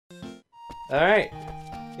Alright.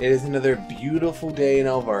 It is another beautiful day in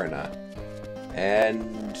Alvarna.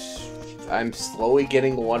 And I'm slowly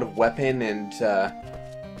getting a lot of weapon and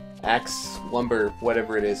axe, lumber,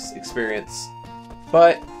 whatever it is, experience.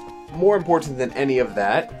 But more important than any of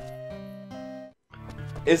that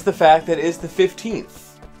is the fact that it is the 15th.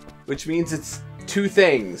 Which means it's two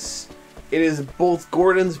things. It is both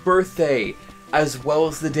Gordon's birthday, as well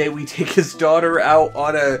as the day we take his daughter out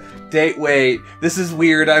on a date. Wait, this is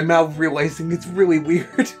weird. I'm now realizing it's really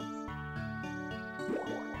weird.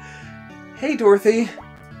 Hey, Dorothy.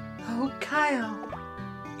 Oh, Kyle.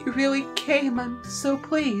 You really came. I'm so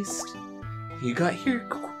pleased. You got here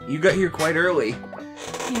quite early.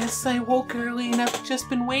 Yes, I woke early and I've just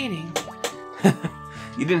been waiting.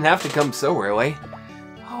 You didn't have to come so early.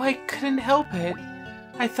 Oh, I couldn't help it.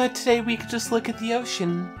 I thought today we could just look at the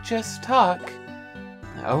ocean, just talk.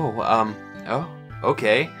 Oh,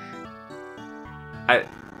 okay.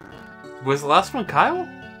 Was the last one Kyle?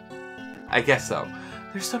 I guess so.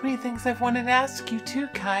 There's so many things I've wanted to ask you too,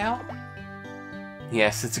 Kyle.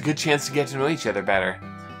 Yes, it's a good chance to get to know each other better.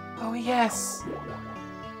 Oh, yes.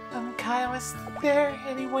 Kyle, is there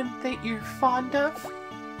anyone that you're fond of?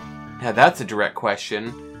 Now that's a direct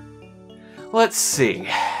question. Let's see.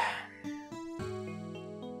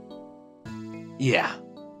 Yeah.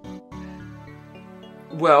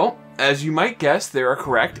 Well, as you might guess, there are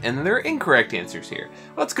correct and there are incorrect answers here.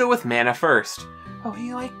 Let's go with Mana first. Oh,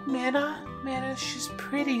 you like Mana? Mana, she's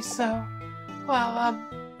pretty, so... Well,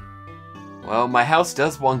 Well, my house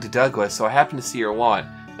does belong to Douglas, so I happen to see her a lot.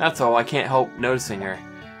 That's all, I can't help noticing her.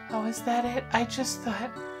 Oh, is that it? I just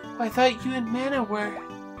thought... Oh, I thought you and Mana were...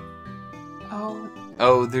 Oh...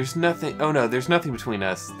 Oh, there's nothing... Oh no, there's nothing between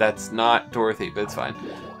us. That's not Dorothy, but it's fine.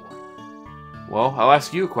 Well, I'll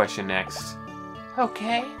ask you a question next.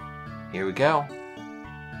 Okay. Here we go.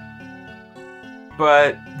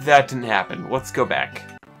 But that didn't happen. Let's go back.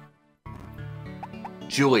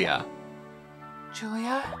 Julia.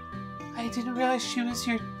 Julia? I didn't realize she was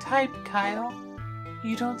your type, Kyle.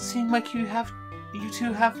 You don't seem like you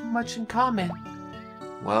two have much in common.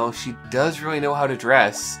 Well, she does really know how to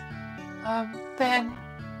dress. Then...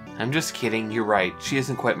 I'm just kidding, you're right. She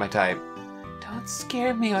isn't quite my type. Don't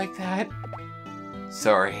scare me like that.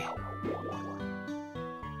 Sorry.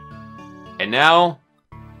 And now,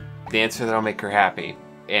 the answer that'll make her happy.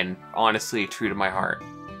 And honestly, true to my heart.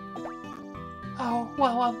 Oh,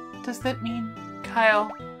 well, does that mean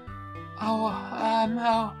Kyle? I'm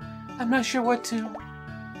not sure what to...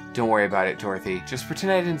 Don't worry about it, Dorothy. Just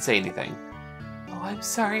pretend I didn't say anything. Oh, I'm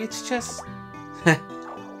sorry, it's just...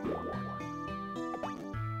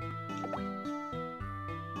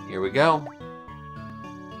 Here we go.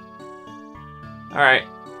 Alright.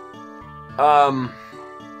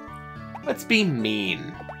 Let's be mean.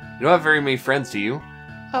 You don't have very many friends, do you?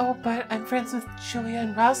 Oh, but I'm friends with Julia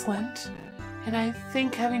and Rosalind. And I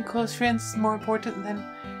think having close friends is more important than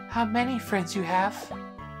how many friends you have.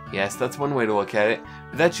 Yes, that's one way to look at it.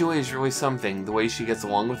 But that Julia is really something, the way she gets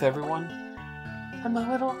along with everyone. I'm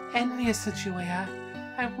a little envious of Julia.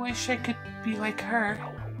 I wish I could be like her.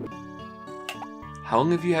 How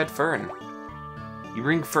long have you had Fern? You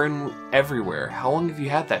bring Fern everywhere. How long have you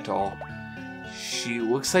had that doll? She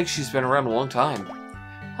looks like she's been around a long time.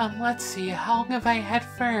 Let's see, how long have I had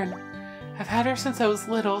Fern? I've had her since I was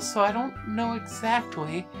little, so I don't know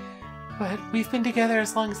exactly. But we've been together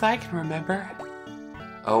as long as I can remember.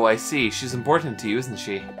 Oh, I see. She's important to you, isn't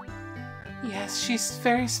she? Yes, she's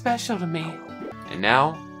very special to me. And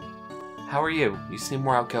now? How are you? You seem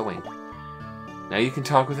more outgoing. Now you can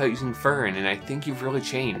talk without using Fern, and I think you've really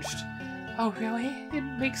changed. Oh, really? It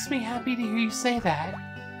makes me happy to hear you say that.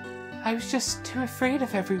 I was just too afraid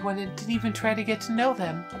of everyone and didn't even try to get to know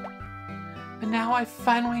them. But now I've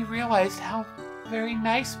finally realized how very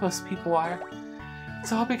nice most people are.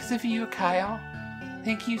 It's all because of you, Kyle.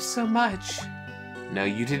 Thank you so much. No,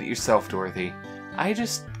 you did it yourself, Dorothy. I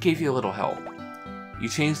just gave you a little help. You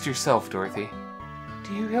changed yourself, Dorothy.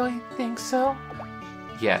 Do you really think so?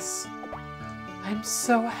 Yes. I'm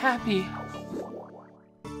so happy.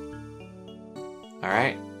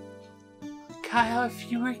 Alright. Kyle, if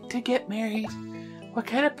you were to get married, what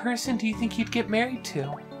kind of person do you think you'd get married to?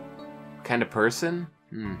 What kind of person?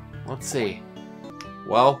 Let's see.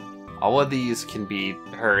 Well, all of these can be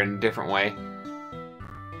her in a different way.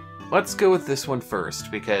 Let's go with this one first,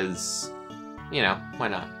 because, you know, why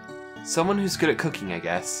not? Someone who's good at cooking, I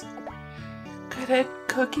guess. Good at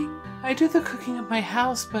cooking? I do the cooking at my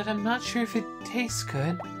house, but I'm not sure if it tastes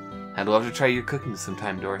good. I'd love to try your cooking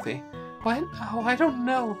sometime, Dorothy. What? Oh, I don't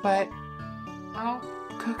know, but I'll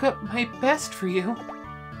cook up my best for you.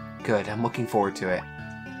 Good, I'm looking forward to it.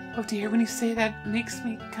 Oh dear, when you say that, it makes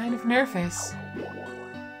me kind of nervous.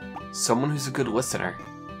 Someone who's a good listener.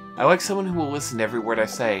 I like someone who will listen to every word I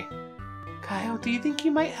say. Kyle, do you think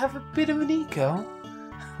you might have a bit of an ego?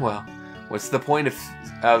 Well, what's the point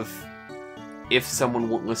of if someone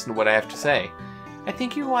won't listen to what I have to say? I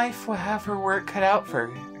think your wife will have her work cut out for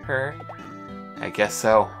her. I guess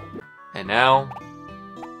so. And now,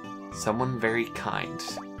 someone very kind.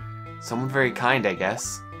 Someone very kind, I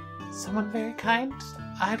guess. Someone very kind?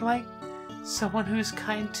 I'd like someone who's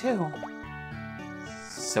kind too.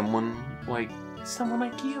 Someone like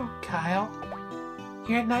you, Kyle.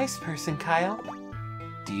 You're a nice person, Kyle.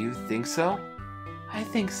 Do you think so? I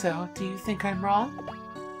think so. Do you think I'm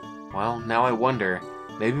wrong? Well, now I wonder.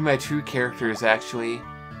 Maybe my true character is actually...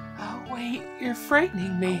 Oh, wait. You're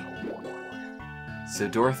frightening me. So,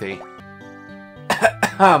 Dorothy...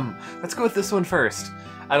 let's go with this one first.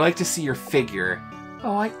 I'd like to see your figure.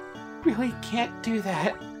 Oh, I really can't do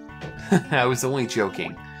that. I was only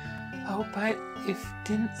joking. Oh, but it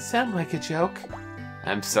didn't sound like a joke.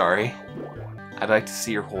 I'm sorry. I'd like to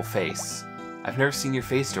see your whole face. I've never seen your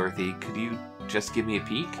face, Dorothy. Could you just give me a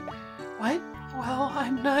peek? What? Well,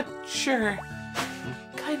 I'm not sure.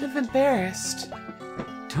 Kind of embarrassed.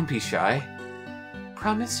 Don't be shy.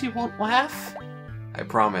 Promise you won't laugh? I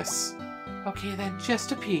promise. Okay, then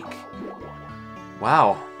just a peek.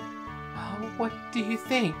 Wow. Well, what do you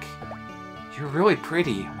think? You're really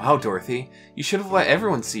pretty. Wow, Dorothy. You should have let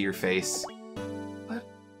everyone see your face. But,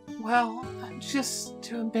 well, I'm just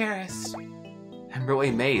too embarrassed. I'm really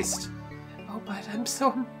amazed. Oh, but I'm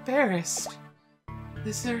so embarrassed.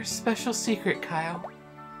 This is our special secret, Kyle.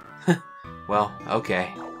 Well,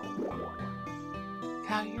 okay.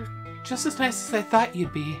 Kyle, you're just as nice as I thought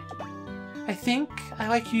you'd be. I think I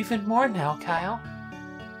like you even more now, Kyle.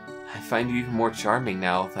 I find you even more charming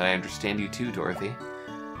now that I understand you too, Dorothy.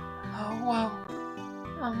 Oh, well.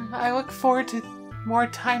 I look forward to more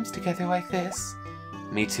times together like this.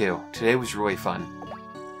 Me too. Today was really fun.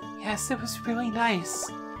 Yes, it was really nice.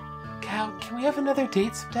 Kyle, can we have another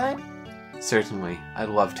date sometime? Certainly. I'd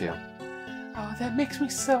love to. Oh, that makes me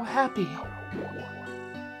so happy.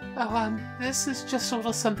 Oh, this is just a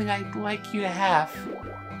little something I'd like you to have.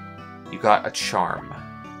 You got a charm.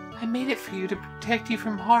 I made it for you to protect you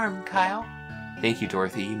from harm, Kyle. Thank you,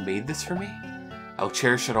 Dorothy. You made this for me? I'll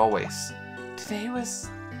cherish it always.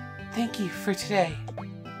 Thank you for today.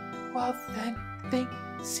 Well, then,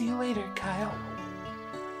 see you later, Kyle.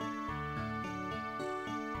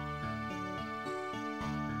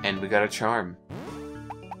 And we got a charm.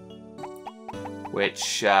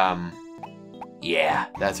 Which, yeah,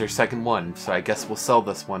 that's our second one, so I guess we'll sell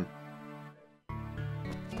this one.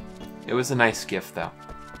 It was a nice gift, though.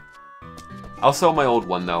 I'll sell my old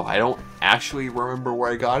one, though. I don't actually remember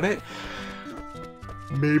where I got it.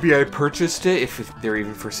 Maybe I purchased it, if they're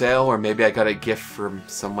even for sale, or maybe I got a gift from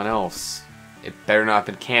someone else. It better not have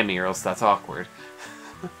been Cammy, or else that's awkward.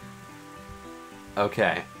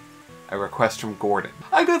 Okay. A request from Gordon.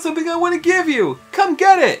 I got something I want to give you! Come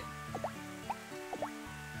get it!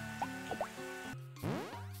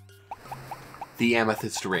 The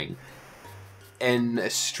amethyst ring. An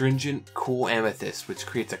astringent, cool amethyst which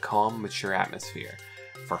creates a calm, mature atmosphere.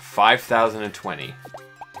 For 5,020.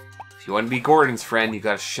 If you want to be Gordon's friend, you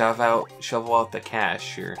gotta shovel out the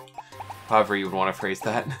cash, or however you would want to phrase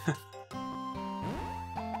that.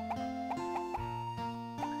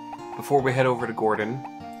 Before we head over to Gordon,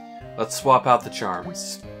 let's swap out the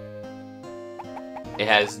charms. It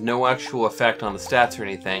has no actual effect on the stats or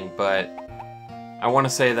anything, but I want to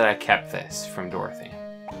say that I kept this from Dorothy.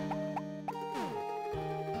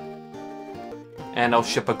 And I'll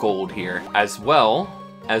ship a gold here, as well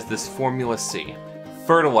as this Formula C.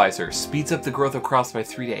 Fertilizer speeds up the growth of crops by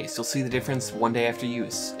 3 days. You'll see the difference one day after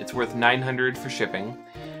use. It's worth 900 for shipping.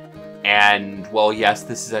 And, well, yes,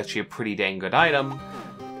 this is actually a pretty dang good item.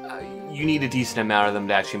 You need a decent amount of them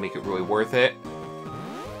to actually make it really worth it.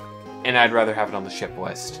 And I'd rather have it on the ship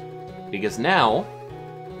list. Because now,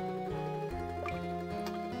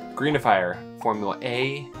 Greenifier, Formula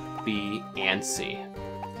A, B, and C.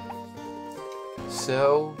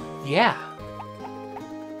 So, yeah.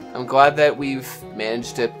 I'm glad that we've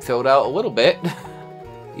managed to fill it out a little bit.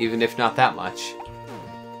 Even if not that much.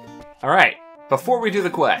 Alright, before we do the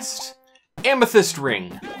quest, Amethyst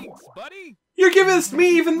Ring. Thanks, buddy. You're giving this to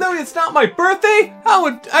me even though it's not my birthday?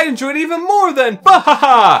 I'd enjoy it even more then.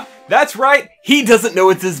 Bahaha! That's right, he doesn't know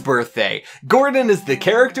it's his birthday. Gordon is the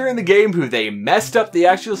character in the game who they messed up the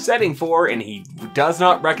actual setting for, and he does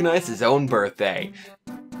not recognize his own birthday.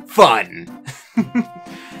 Fun.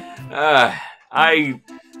 I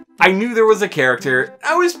knew there was a character.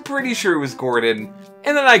 I was pretty sure it was Gordon.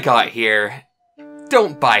 And then I got here.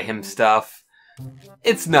 Don't buy him stuff.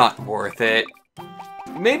 It's not worth it.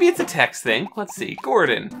 Maybe it's a text thing. Let's see.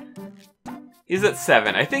 Gordon. He's at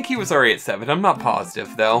 7. I think he was already at 7. I'm not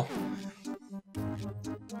positive, though.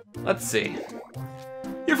 Let's see.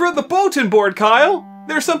 You've read the bulletin board, Kyle.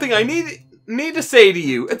 There's something I need to say to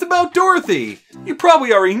you. It's about Dorothy. You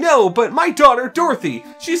probably already know, but my daughter, Dorothy,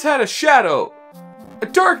 she's had a shadow. A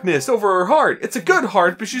darkness over her heart. It's a good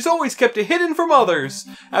heart, but she's always kept it hidden from others.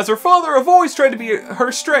 As her father, I've always tried to be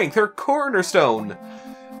her strength, her cornerstone.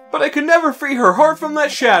 But I could never free her heart from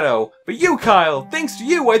that shadow. But you, Kyle, thanks to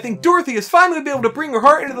you, I think Dorothy has finally been able to bring her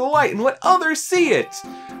heart into the light and let others see it.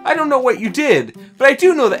 I don't know what you did, but I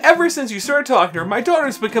do know that ever since you started talking to her, my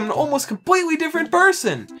daughter's become an almost completely different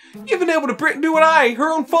person. You've been able to do what I,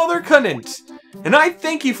 her own father, couldn't. And I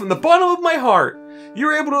thank you from the bottom of my heart. You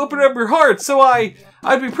were able to open up your heart, so I'd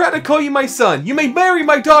be proud to call you my son. You may marry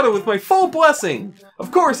my daughter with my full blessing.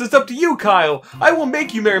 Of course, it's up to you, Kyle. I won't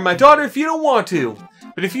make you marry my daughter if you don't want to.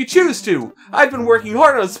 But if you choose to, I've been working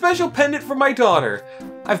hard on a special pendant for my daughter.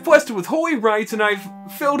 I've blessed it with holy rites, and I've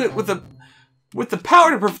filled it with the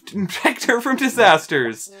power to protect her from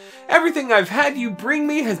disasters. Everything I've had you bring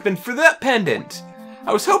me has been for that pendant.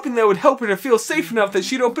 I was hoping that would help her to feel safe enough that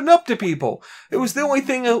she'd open up to people. It was the only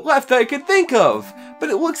thing left that I could think of. But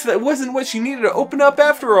it looks that it wasn't what she needed to open up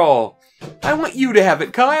after all. I want you to have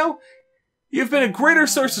it, Kyle. You've been a greater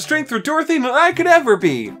source of strength for Dorothy than I could ever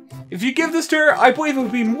be. If you give this to her, I believe it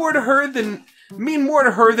would mean more to her than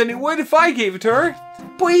it would if I gave it to her.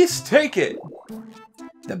 Please take it.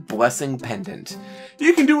 The blessing pendant.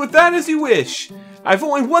 You can do with that as you wish. I've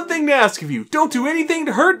only one thing to ask of you. Don't do anything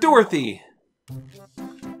to hurt Dorothy.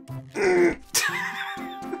 The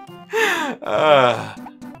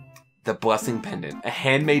blessing pendant. A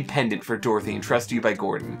handmade pendant for Dorothy entrusted to you by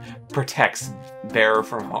Gordon. Protects bearer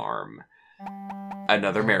from harm.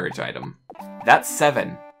 Another marriage item. That's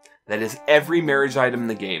 7. That is every marriage item in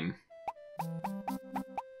the game.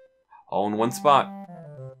 All in one spot.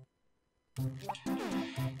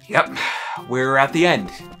 Yep. We're at the end.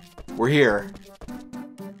 We're here.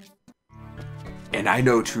 And I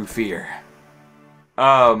know true fear.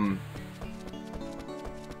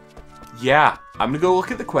 Yeah, I'm gonna go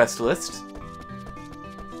look at the quest list.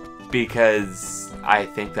 Because I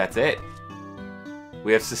think that's it.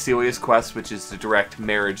 We have Cecilia's quest, which is the direct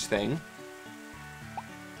marriage thing.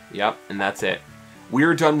 Yep, and that's it.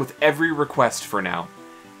 We're done with every request for now.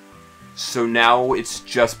 So now it's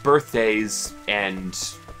just birthdays and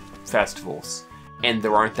festivals. And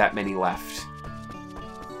there aren't that many left.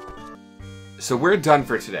 So we're done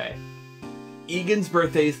for today. Egan's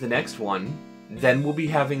birthday is the next one. Then we'll be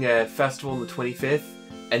having a festival on the 25th.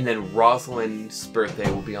 And then Rosalind's birthday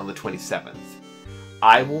will be on the 27th.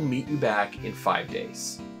 I will meet you back in 5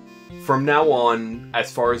 days. From now on,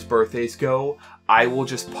 as far as birthdays go, I will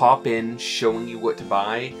just pop in showing you what to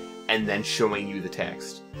buy and then showing you the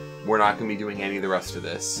text. We're not going to be doing any of the rest of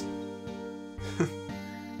this.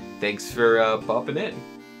 Thanks for popping in.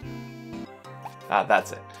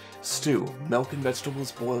 That's it. Stew. Milk and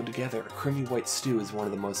vegetables boiled together. A creamy white stew is one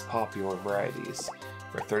of the most popular varieties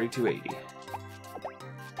for $32.80.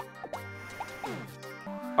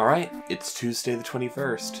 Alright, it's Tuesday the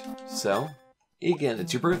 21st. So, Egan,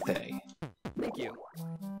 it's your birthday. Thank you.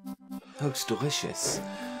 Looks delicious.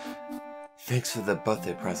 Thanks for the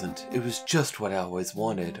birthday present. It was just what I always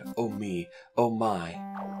wanted. Oh me, oh my.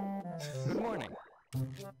 Good morning.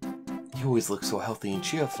 You always look so healthy and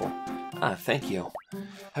cheerful. Thank you.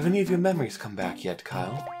 Have any of your memories come back yet,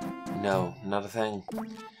 Kyle? No, not a thing.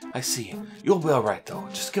 I see. You'll be alright though.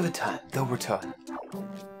 Just give it time. They'll return.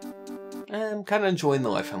 I'm kinda enjoying the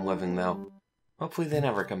life I'm living though. Hopefully they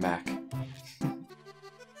never come back.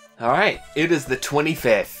 Alright, it is the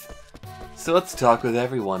 25th. So let's talk with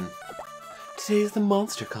everyone. Today's the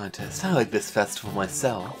monster contest. I like this festival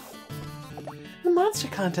myself. The monster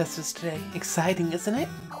contest is today. Exciting, isn't it?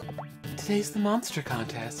 Today's the monster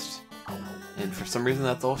contest. And for some reason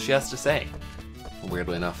that's all she has to say.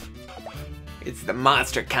 Weirdly enough. It's the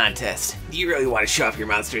monster contest. Do you really want to show off your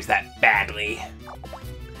monsters that badly?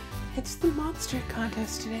 It's the monster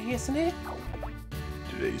contest today, isn't it?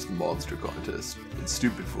 Today's the monster contest. It's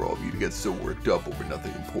stupid for all of you to get so worked up over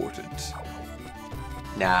nothing important.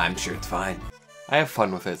 Nah, I'm sure it's fine. I have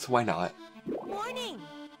fun with it, so why not? Morning.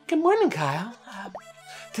 Good morning, Kyle.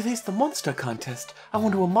 Today's the monster contest. I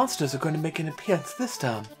wonder what monsters are going to make an appearance this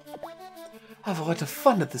time. I have a lot of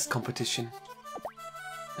fun at this competition.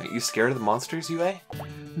 Are you scared of the monsters, Yue?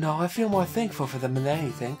 No, I feel more thankful for them than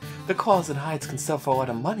anything. The claws and hides can sell for a lot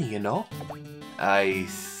of money, you know? I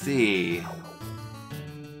see.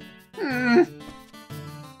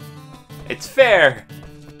 It's fair,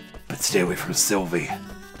 but Stay away from Sylvie.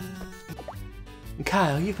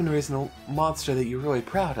 Kyle, you've been raising a monster that you're really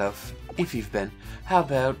proud of. If you've been, how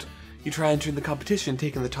about you try entering the competition,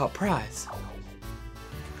 taking the top prize?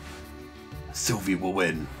 Sylvie will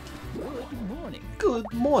win. Good morning.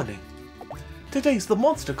 Good morning. Today's the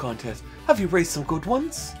monster contest. Have you raised some good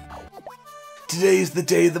ones? Today's the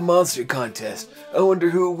day of the monster contest. I wonder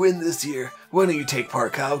who will win this year. Why don't you take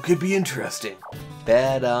part, Kyle? Could be interesting.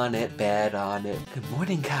 Bet on it, bet on it. Good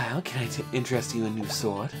morning, Kyle. Can I interest you in a new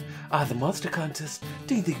sword? The monster contest.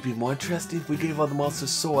 Do you think it'd be more interesting if we gave all the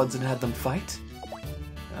monsters swords and had them fight?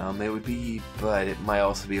 It would be, but it might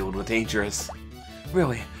also be a little dangerous.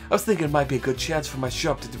 Really, I was thinking it might be a good chance for my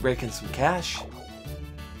shop to rake in some cash.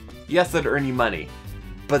 Yes, that'd earn you money.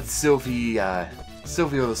 But Sylvie or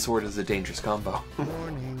the sword is a dangerous combo.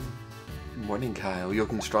 Morning. Good morning, Kyle. You're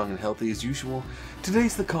looking strong and healthy as usual.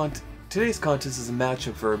 Today's contest is a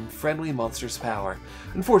matchup for friendly monsters' power.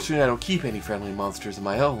 Unfortunately, I don't keep any friendly monsters of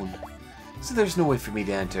my own, so there's no way for me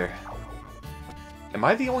to enter. Am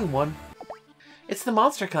I the only one? It's the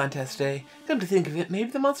monster contest day. Come to think of it, maybe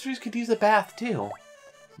the monsters could use a bath too.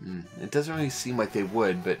 It doesn't really seem like they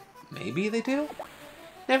would, but maybe they do?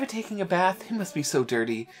 Never taking a bath? It must be so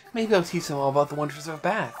dirty. Maybe I'll teach them all about the wonders of a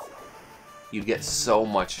bath. You'd get so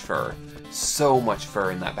much fur. So much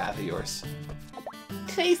fur in that bath of yours.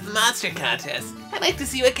 Today's the monster contest. I'd like to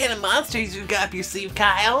see what kind of monsters you got up your sleeve,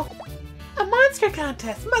 Kyle. A monster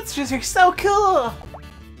contest. Monsters are so cool.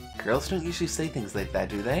 Girls don't usually say things like that,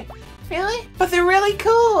 do they? Really? But they're really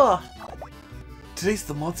cool. Today's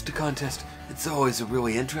the monster contest. It's always a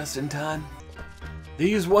really interesting time.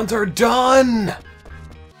 These ones are done.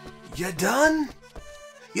 You done?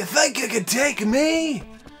 You think you could take me?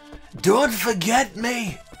 Don't forget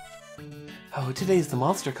me. Oh, today's the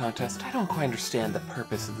monster contest. I don't quite understand the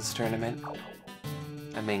purpose of this tournament.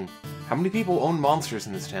 I mean, how many people own monsters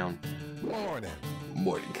in this town? Morning.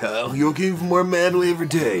 Morning, Kyle. You're getting more manly every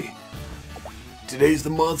day. Today's the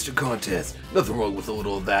monster contest. Nothing wrong with a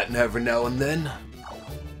little of that every now and then.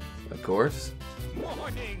 Of course.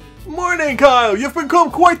 Morning. Morning, Kyle! You've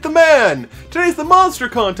become quite the man! Today's the monster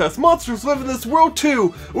contest. Monsters live in this world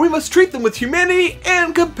too. We must treat them with humanity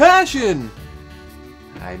and compassion.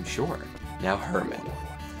 I'm sure. Now Herman.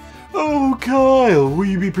 Oh, Kyle, will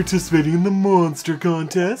you be participating in the monster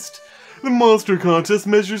contest? The monster contest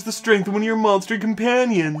measures the strength of one of your monster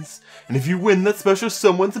companions. And if you win, that special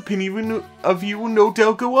someone's opinion of you will no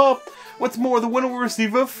doubt go up. What's more, the winner will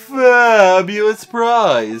receive a fabulous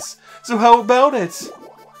prize. So how about it?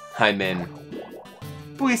 I'm in.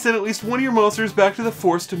 Please send at least one of your monsters back to the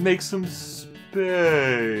force to make some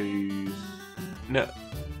space.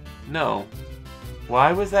 No.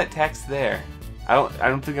 Why was that text there? I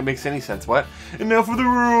don't think it makes any sense. What? And now for the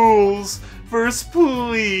rules. First,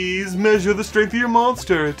 please measure the strength of your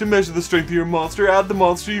monster. To measure the strength of your monster, add the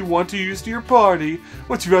monster you want to use to your party.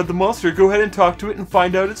 Once you've added the monster, go ahead and talk to it and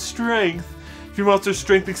find out its strength. If your monster's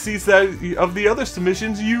strength exceeds that of the other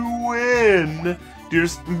submissions, you win. Do you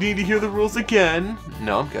just need to hear the rules again?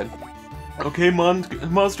 No, I'm good. Okay,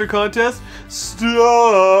 monster contest,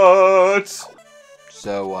 start!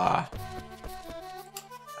 So, I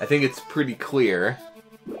think it's pretty clear.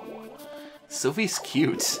 Sylvie's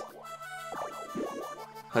cute.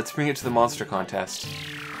 Let's bring it to the monster contest.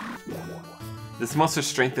 This monster's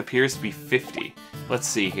strength appears to be 50. Let's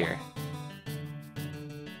see here.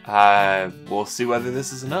 We'll see whether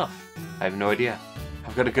this is enough. I have no idea.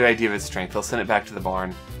 I've got a good idea of its strength. I'll send it back to the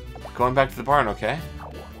barn. Going back to the barn, okay?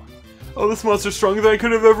 Oh, this monster's stronger than I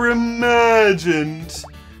could have ever imagined.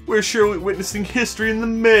 We're surely witnessing history in the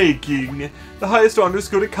making. The highest honors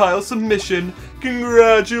go to Kyle's submission.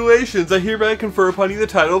 Congratulations! I hereby confer upon you the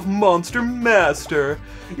title of Monster Master.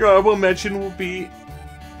 Your honorable mention will be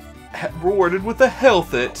rewarded with a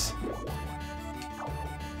Health It.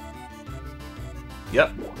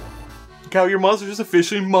 Yep. Kyle, your monster is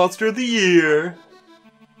officially Monster of the Year.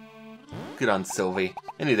 Good on Sylvie.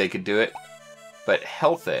 I knew they could do it. But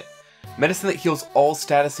Health It. Medicine that heals all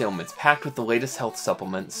status ailments, packed with the latest health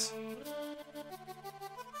supplements.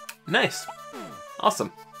 Nice.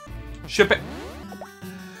 Awesome. Ship it.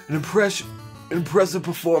 An impressive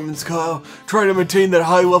performance, Kyle. Try to maintain that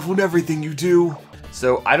high level in everything you do.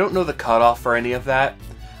 So, I don't know the cutoff for any of that.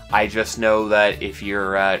 I just know that if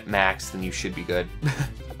you're at max, then you should be good.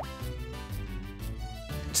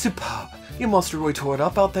 Superb. Your monster really tore it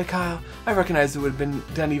up out there, Kyle. I recognize it would have been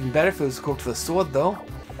done even better if it was cooked with a sword, though.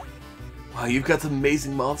 Wow, you've got some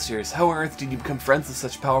amazing monsters. How on earth did you become friends with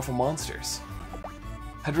such powerful monsters?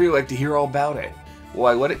 I'd really like to hear all about it.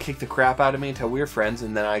 Well, I let it kick the crap out of me until we were friends,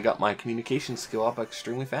 and then I got my communication skill up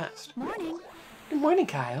extremely fast. Morning. Good morning,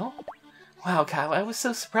 Kyle. Wow, Kyle, I was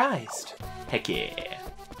so surprised. Heck yeah.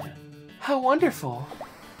 How wonderful.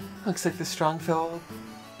 Looks like the strong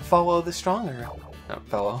follow the stronger. Not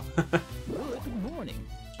fellow. Good morning.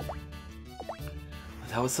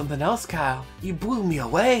 That was something else, Kyle. You blew me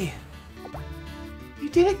away. You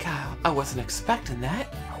did it, Kyle. I wasn't expecting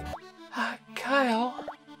that. Kyle,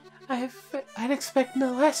 I'd expect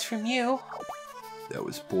no less from you. That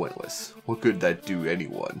was pointless. What could that do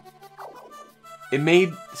anyone? It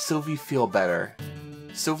made Sylvie feel better.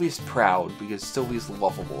 Sylvie's proud because Sylvie's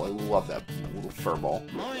lovable. I love that little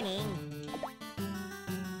furball. Morning.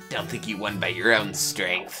 Don't think you won by your own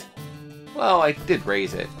strength. Well, I did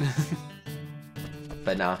raise it.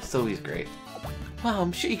 But nah, Sylvie's great. Well,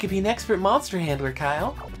 I'm sure you could be an expert monster handler,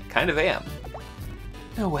 Kyle. Kind of am.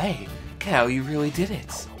 No way. Kyle, you really did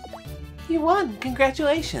it. You won.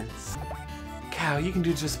 Congratulations. Kyle, you can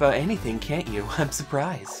do just about anything, can't you? I'm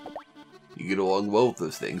surprised. You get along well with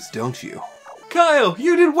those things, don't you? Kyle,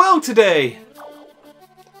 you did well today!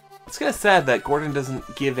 It's kind of sad that Gordon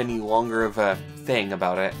doesn't give any longer of a thing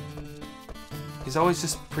about it. He's always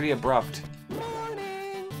just pretty abrupt.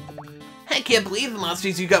 I can't believe the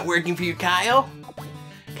monsters you got working for you, Kyle.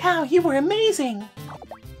 Kyle, you were amazing.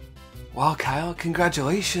 Wow, Kyle,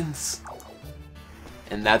 congratulations.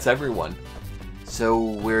 And that's everyone. So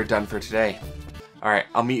we're done for today. Alright,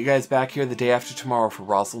 I'll meet you guys back here the day after tomorrow for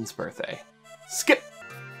Rosalind's birthday. Skip!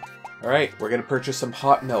 Alright, we're gonna purchase some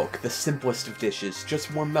hot milk, the simplest of dishes,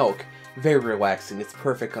 just warm milk. Very relaxing, it's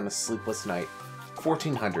perfect on a sleepless night.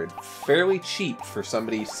 1400, fairly cheap for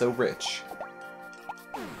somebody so rich.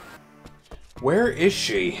 Where is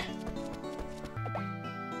she?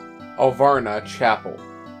 Alvarna Chapel.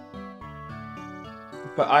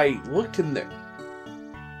 But I looked in there.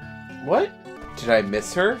 What? Did I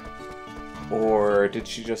miss her? Or did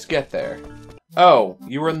she just get there? Oh,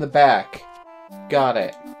 you were in the back. Got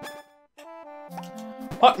it.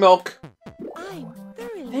 Hot milk!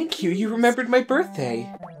 Thank you, you remembered my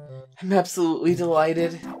birthday. I'm absolutely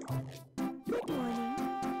delighted.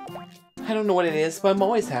 I don't know what it is, but I'm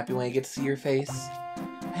always happy when I get to see your face.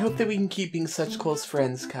 I hope that we can keep being such close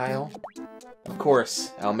friends, Kyle. Of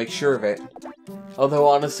course, I'll make sure of it. Although,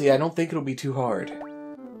 honestly, I don't think it'll be too hard.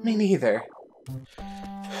 Me neither.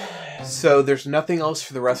 So, there's nothing else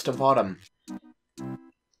for the rest of autumn.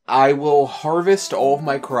 I will harvest all of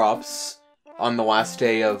my crops on the last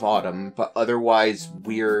day of autumn, but otherwise,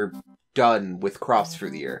 we're done with crops for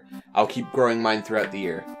the year. I'll keep growing mine throughout the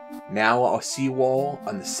year. Now I'll see you all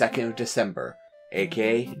on the 2nd of December,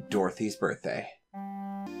 aka Dorothy's birthday.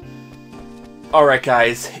 Alright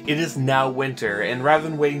guys, it is now winter, and rather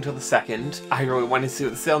than waiting till the 2nd, I really want to see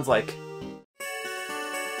what this sounds like.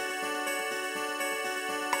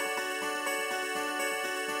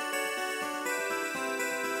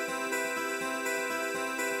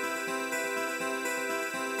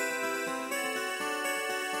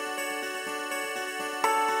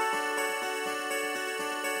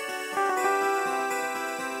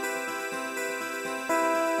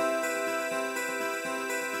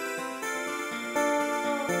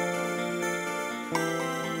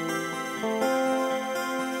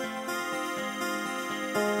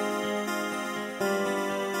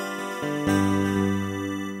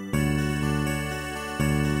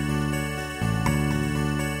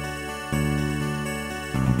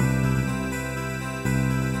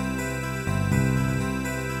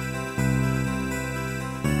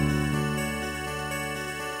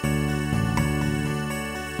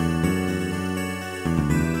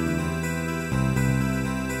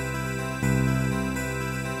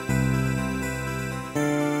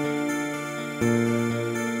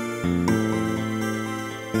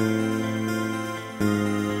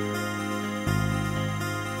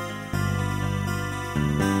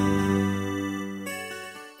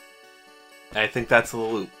 I think that's the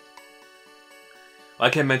loop.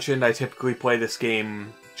 Like I mentioned, I typically play this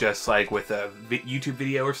game just like with a YouTube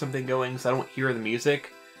video or something going, so I don't hear the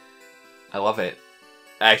music. I love it.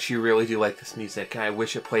 I actually really do like this music, and I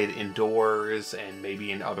wish it played indoors and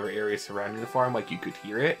maybe in other areas surrounding the farm, like you could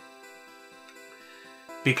hear it.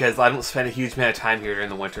 Because I don't spend a huge amount of time here during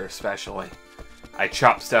the winter, especially. I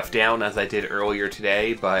chop stuff down as I did earlier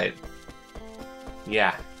today, but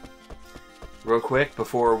yeah. Real quick,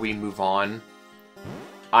 before we move on,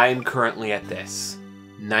 I am currently at this.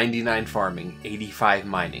 99 farming, 85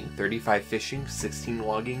 mining, 35 fishing, 16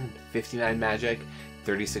 logging, 59 magic,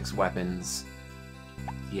 36 weapons.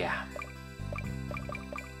 Yeah.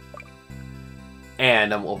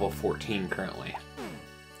 And I'm level 14 currently.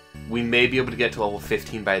 We may be able to get to level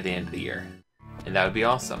 15 by the end of the year. And that would be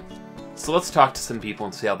awesome. So let's talk to some people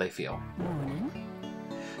and see how they feel.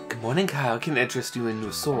 Good morning, Kyle. Can I interest you in a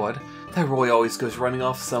new sword? That Roy always goes running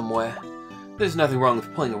off somewhere. There's nothing wrong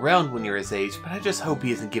with playing around when you're his age, but I just hope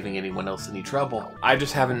he isn't giving anyone else any trouble. I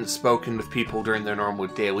just haven't spoken with people during their normal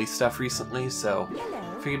daily stuff recently, so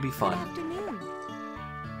I figured it'd be fun.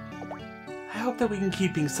 I hope that we can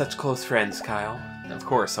keep being such close friends, Kyle. And of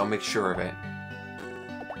course, I'll make sure of it.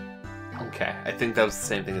 Okay, I think that was the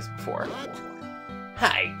same thing as before.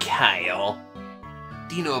 Hi, Kyle.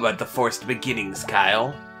 Do you know about the Forced Beginnings,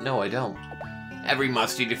 Kyle? No, I don't. Every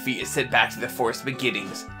monster you defeat is sent back to the Forced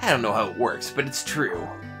Beginnings. I don't know how it works, but it's true.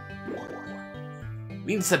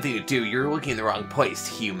 We need something to do. You're looking in the wrong place,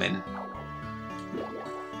 human.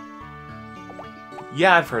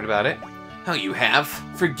 Yeah, I've heard about it. Oh, you have?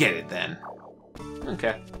 Forget it then.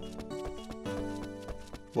 Okay.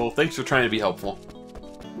 Well, thanks for trying to be helpful.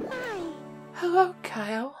 Hello,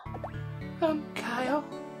 Kyle. Kyle?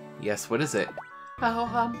 Yes, what is it?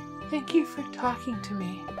 Oh, thank you for talking to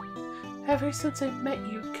me. Ever since I met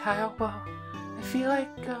you, Kyle, well, I feel like,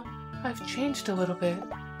 I've changed a little bit.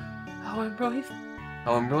 I'm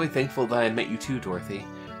really thankful that I met you too, Dorothy.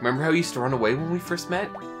 Remember how you used to run away when we first met?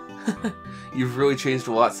 You've really changed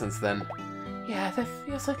a lot since then. Yeah, that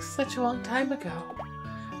feels like such a long time ago.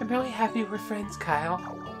 I'm really happy we're friends, Kyle.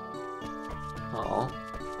 Aw,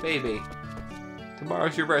 baby.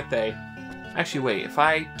 Tomorrow's your birthday. Actually, wait, if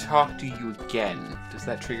I talk to you again, does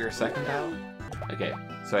that trigger a second dial? Okay,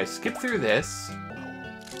 so I skip through this.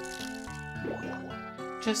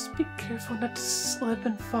 Just be careful not to slip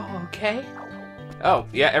and fall, okay? Oh,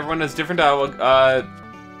 yeah, everyone has different dialogue.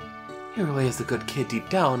 He really is a good kid deep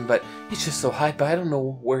down, but he's just so hype, I don't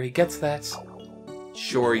know where he gets that.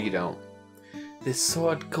 Sure you don't. This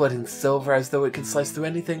sword glittering silver as though it can slice through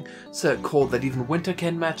anything, so cold that even winter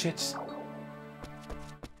can match it.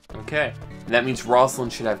 Okay, and that means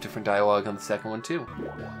Rosalind should have different dialogue on the second one too.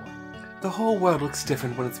 The whole world looks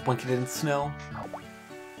different when it's blanketed in snow.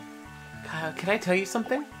 Kyle, can I tell you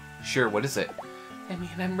something? Sure, what is it? I mean,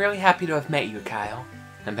 I'm really happy to have met you, Kyle.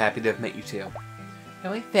 I'm happy to have met you too.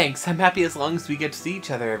 Really? Thanks. I'm happy as long as we get to see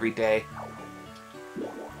each other every day.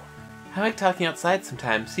 I like talking outside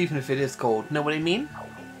sometimes, even if it is cold. Know what I mean?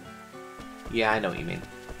 Yeah, I know what you mean.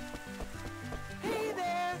 Hey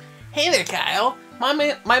there! Hey there, Kyle!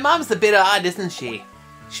 My mom's a bit odd, isn't she?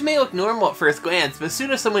 She may look normal at first glance, but as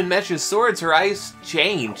soon as someone measures swords, her eyes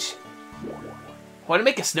change. Want to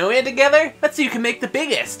make a snowman together? Let's see who can make the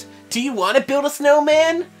biggest! Do you want to build a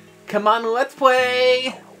snowman? Come on, let's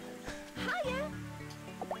play! Hiya!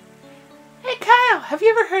 Hey Kyle, have you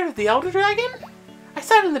ever heard of the Elder Dragon? I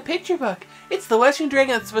saw it in the picture book. It's the Western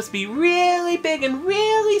dragon that's supposed to be really big and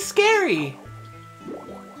really scary.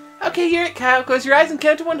 Okay, you're it, Kyle. Close your eyes and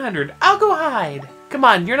count to 100. I'll go hide. Come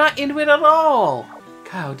on, you're not into it at all.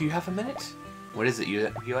 Kyle, do you have a minute? What is it,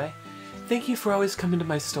 UA? Thank you for always coming to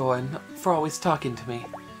my store and for always talking to me.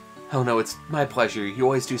 Oh no, it's my pleasure. You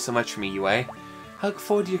always do so much for me, UA. I look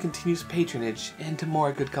forward to your continued patronage and to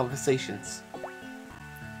more good conversations.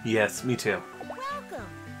 Yes, me too. Welcome.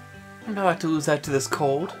 I'm about to lose out to this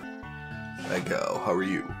cold. Echo, how are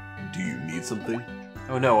you? Do you need something?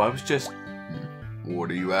 Oh no, I was just...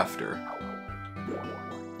 What are you after?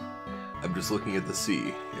 I'm just looking at the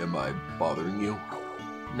sea. Am I bothering you?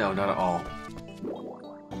 No, not at all.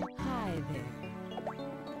 Hi there.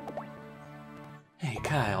 Hey,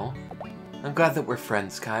 Kyle. I'm glad that we're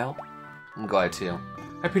friends, Kyle. I'm glad too.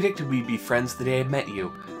 I predicted we'd be friends the day I met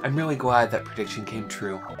you. I'm really glad that prediction came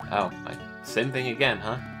true. Oh, same thing again,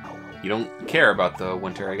 huh? You don't care about the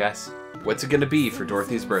winter, I guess. What's it gonna be for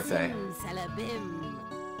Dorothy's birthday?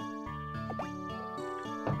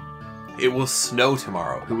 It will snow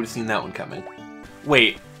tomorrow. Who would have seen that one coming?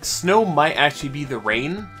 Wait, snow might actually be the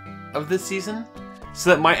rain of this season?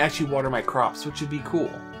 So that might actually water my crops, which would be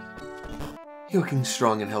cool. You're looking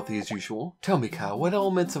strong and healthy as usual. Tell me, Kyle, what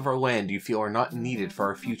elements of our land do you feel are not needed for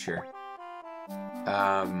our future?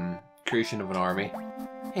 Creation of an army.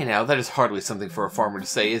 Hey now, that is hardly something for a farmer to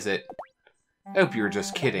say, is it? I hope you were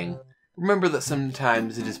just kidding. Remember that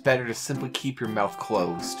sometimes it is better to simply keep your mouth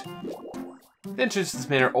closed. The entrance to this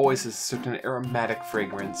manor always has a certain aromatic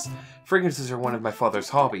fragrance. Fragrances are one of my father's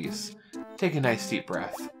hobbies. Take a nice deep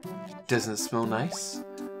breath. Doesn't it smell nice?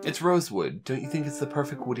 It's rosewood. Don't you think it's the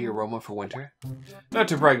perfect woody aroma for winter? Not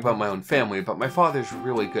to brag about my own family, but my father's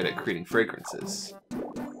really good at creating fragrances.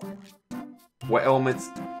 What elements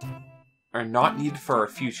are not needed for our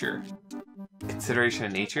future? Consideration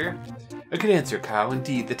of nature? A good answer, Kyle.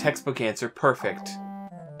 Indeed, the textbook answer. Perfect.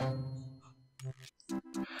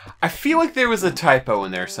 I feel like there was a typo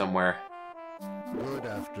in there somewhere. Good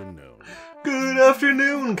afternoon. Good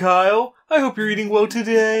afternoon, Kyle. I hope you're eating well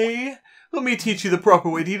today. Let me teach you the proper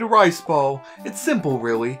way to eat a rice ball. It's simple,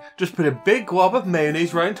 really. Just put a big glob of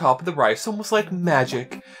mayonnaise right on top of the rice, almost like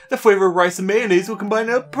magic. The flavor of rice and mayonnaise will combine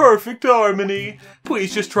in a perfect harmony.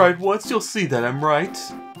 Please just try it once, you'll see that I'm right.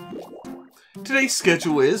 Today's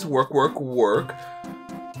schedule is work, work, work.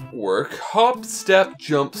 Work, hop, step,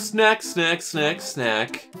 jump, snack, snack, snack,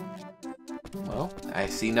 snack. Well, I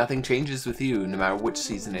see nothing changes with you, no matter which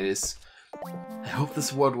season it is. I hope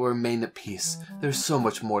this world will remain at peace. There's so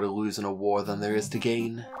much more to lose in a war than there is to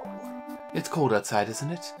gain. It's cold outside,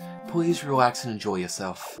 isn't it? Please relax and enjoy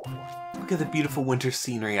yourself. Look at the beautiful winter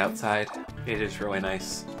scenery outside. It is really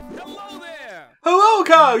nice. Hello there! Hello,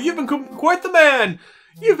 Kyle! You've been quite the man!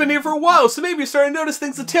 You've been here for a while, so maybe you're starting to notice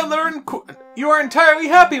things in town that you aren't entirely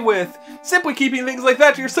happy with. Simply keeping things like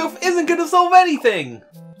that to yourself isn't going to solve anything.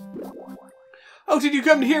 Oh, did you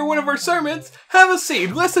come to hear one of our sermons? Have a seat,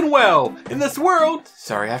 listen well. In this world...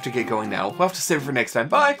 Sorry, I have to get going now. We'll have to save it for next time.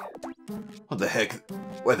 Bye. What the heck?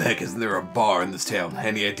 Why the heck isn't there a bar in this town?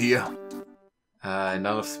 Any idea? Not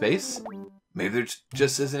enough space? Maybe there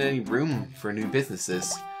just isn't any room for new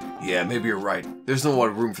businesses. Yeah, maybe you're right. There's no more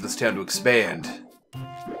room for this town to expand.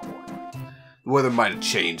 The weather might have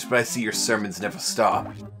changed, but I see your sermons never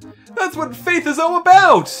stop. That's what faith is all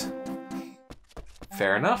about!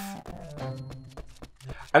 Fair enough.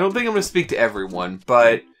 I don't think I'm going to speak to everyone,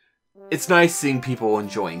 but it's nice seeing people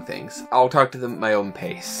enjoying things. I'll talk to them at my own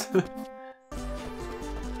pace.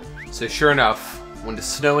 So sure enough, when it's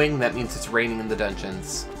snowing, that means it's raining in the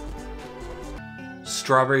dungeons.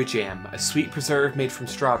 Strawberry jam, a sweet preserve made from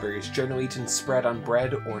strawberries, generally eaten spread on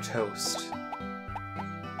bread or toast.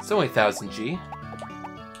 It's only 1000 G.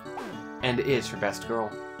 And it is for best girl.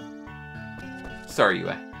 Sorry,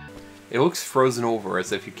 Yue. It looks frozen over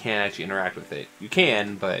as if you can't actually interact with it. You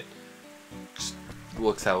can, but just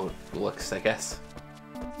looks how it looks, I guess.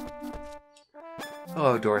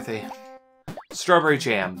 Hello, Dorothy. Strawberry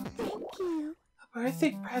jam. Thank you. A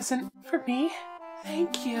birthday present for me?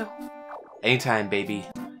 Thank you. Anytime, baby.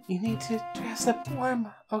 You need to dress up warm,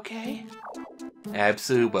 okay?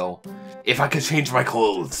 Absolutely will. If I could change my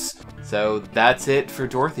clothes. So that's it for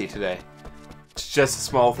Dorothy today. It's just a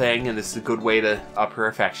small thing, and this is a good way to up her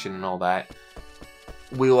affection and all that.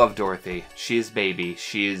 We love Dorothy. She is baby.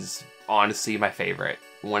 She is honestly my favorite.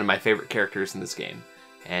 One of my favorite characters in this game.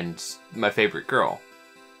 And my favorite girl.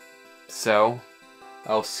 So,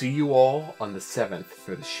 I'll see you all on the 7th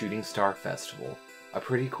for the Shooting Star Festival. A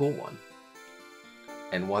pretty cool one.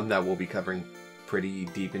 And one that we'll be covering pretty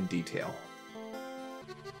deep in detail.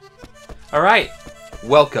 Alright,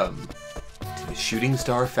 welcome to the Shooting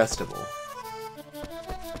Star Festival.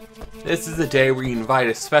 This is a day where you invite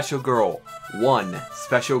a special girl, one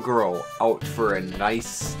special girl, out for a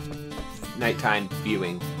nice nighttime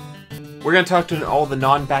viewing. We're gonna talk to all the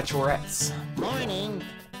non-bachelorettes. Morning.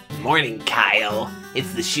 Morning, Kyle.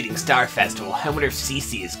 It's the Shooting Star Festival. I wonder if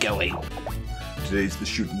Cece is going. Today's the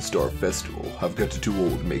Shooting Star Festival. I've got to do all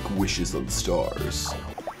to make wishes on the stars.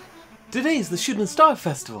 Today's the Shooting Star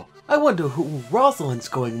Festival. I wonder who Rosalind's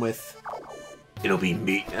going with. It'll be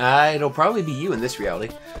me. It'll probably be you in this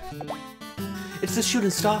reality. It's the Shooting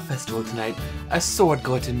Star Festival tonight. A sword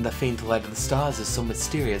glittered in the faint light of the stars is so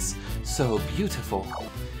mysterious, so beautiful.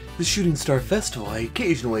 The Shooting Star Festival, I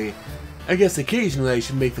guess occasionally I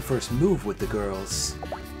should make the first move with the girls.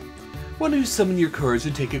 Why don't you summon your courage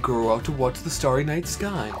and take a girl out to watch the starry night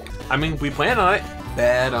sky? I mean, we plan on it.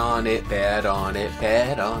 Bet on it, bet on it,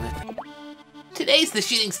 bet on it. Today's the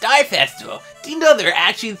Shooting Star Festival. Do you know there are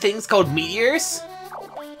actually things called meteors?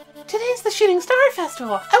 Today's the Shooting Star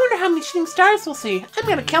Festival. I wonder how many shooting stars we'll see. I'm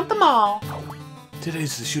gonna count them all.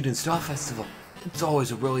 Today's the Shooting Star Festival. It's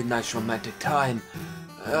always a really nice romantic time.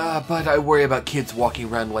 But I worry about kids walking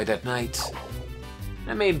around late at night.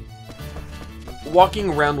 I mean, walking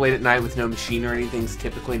around late at night with no machine or anything's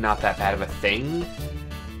typically not that bad of a thing.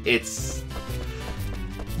 It's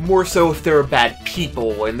more so if there are bad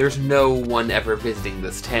people and there's no one ever visiting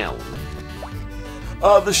this town.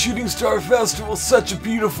 The Shooting Star Festival is such a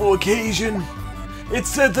beautiful occasion. It's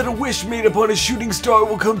said that a wish made upon a shooting star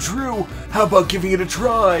will come true. How about giving it a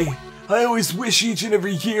try? I always wish each and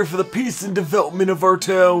every year for the peace and development of our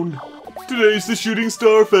town. Today's the Shooting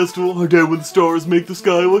Star Festival, a day when the stars make the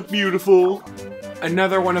sky look beautiful.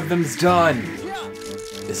 Another one of them's done.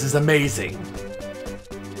 This is amazing.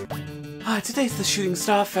 Today's the Shooting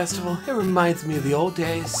Star Festival. It reminds me of the old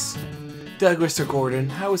days. Douglas or Gordon,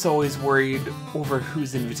 I was always worried over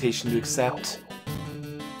whose invitation to accept.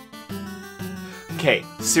 Okay,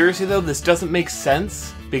 seriously though, this doesn't make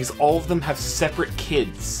sense because all of them have separate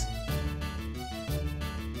kids.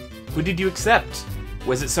 Who did you accept?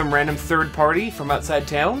 Was it some random third party from outside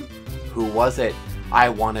town? Who was it? I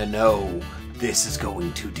want to know. This is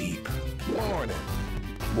going too deep.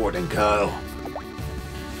 Morning, Kyle.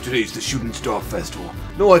 Today's the Shooting Star Festival.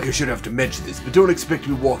 No, like I should have to mention this, but don't expect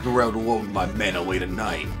to be walking around alone with my men late at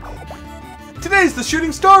night. Today's the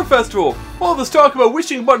Shooting Star Festival. All this talk about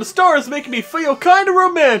wishing upon a star is making me feel kind of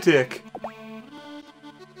romantic.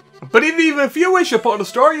 But even if you wish upon a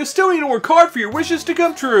star, you still need to work hard for your wishes to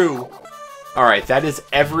come true. Alright, that is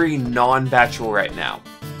every non-bachelorette now.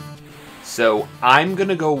 So, I'm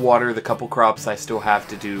gonna go water the couple crops I still have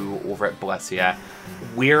to do over at Blessia.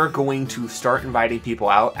 We're going to start inviting people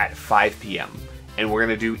out at 5 p.m. And we're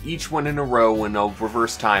gonna do each one in a row in a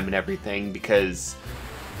reverse time and everything, because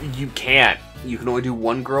you can't. You can only do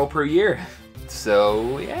one girl per year.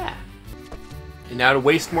 So, yeah. And now to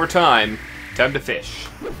waste more time, time to fish.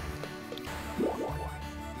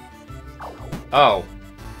 Oh.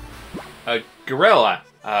 A gorilla.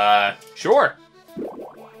 Sure.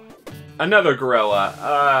 Another gorilla.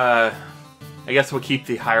 I guess we'll keep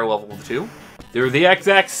the higher level of the two. They're the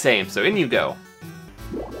exact same, so in you go.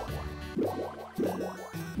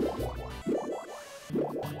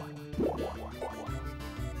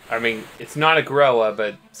 I mean, it's not a gorilla,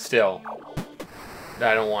 but still.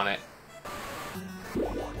 I don't want it.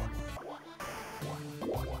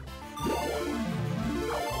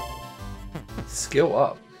 Skill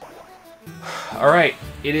up. Alright,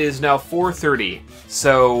 it is now 4:30.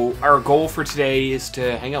 So, our goal for today is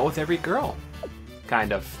to hang out with every girl.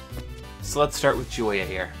 Kind of. So let's start with Julia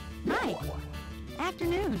here. Hi.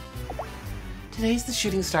 Afternoon. Today's the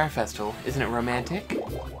Shooting Star Festival. Isn't it romantic?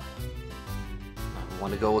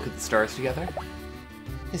 Want to go look at the stars together?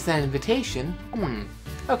 Is that an invitation?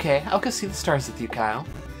 Okay, I'll go see the stars with you, Kyle.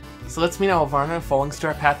 So let's meet Alvarna and Falling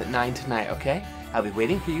Star Path at 9 tonight, okay? I'll be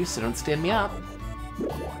waiting for you, so don't stand me up.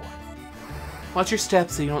 Watch your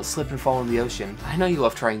steps so you don't slip and fall in the ocean. I know you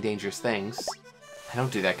love trying dangerous things. I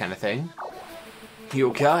don't do that kind of thing.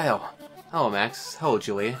 Yo, Kyle. Hello, Max. Hello,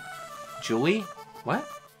 Julia. Julie? What?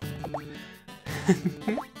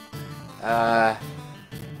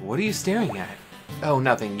 What are you staring at? Oh,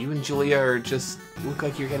 nothing. You and Julia are just look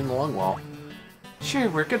like you're getting along well. Sure,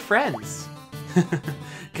 we're good friends.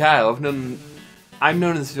 Kyle, I'm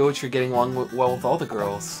known in this village for getting along well with all the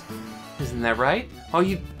girls. Isn't that right? All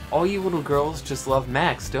you little girls just love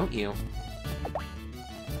Max, don't you?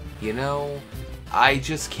 You know, I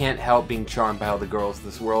just can't help being charmed by all the girls of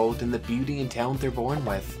this world and the beauty and talent they're born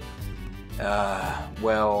with.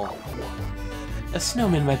 Well, a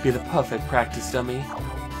snowman might be the perfect practice dummy.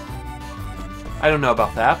 I don't know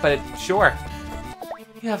about that, but sure.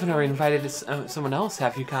 You haven't already invited someone else,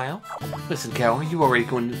 have you, Kyle? Listen, Kyle, are you already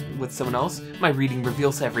going with someone else? My reading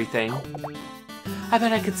reveals everything. I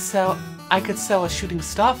bet I could sell a shooting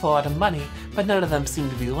star for a lot of money, but none of them seem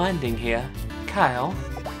to be landing here. Kyle,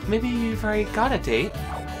 maybe you've already got a date?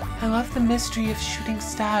 I love the mystery of shooting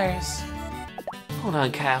stars. Hold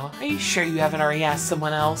on, Kyle. Are you sure you haven't already asked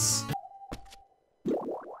someone else?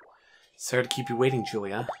 Sorry to keep you waiting,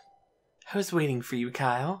 Julia. I was waiting for you,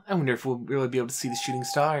 Kyle. I wonder if we'll really be able to see the shooting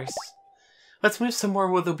stars. Let's move somewhere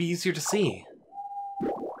where they'll be easier to see.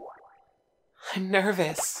 I'm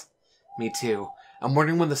nervous. Me too. I'm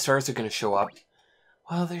wondering when the stars are going to show up.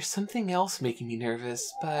 Well, there's something else making me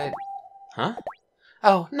nervous, but... Huh?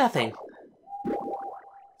 Oh, nothing.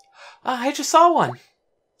 I just saw one.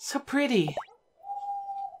 So pretty.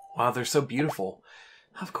 Wow, they're so beautiful.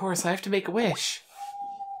 Of course, I have to make a wish.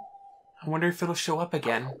 I wonder if it'll show up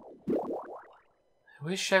again. I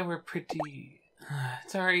wish I were pretty...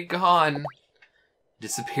 It's already gone. It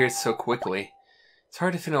disappears so quickly. It's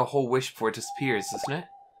hard to fit a whole wish before it disappears, isn't it?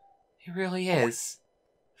 It really is.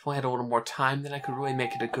 If I had a little more time, then I could really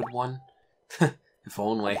make it a good one. If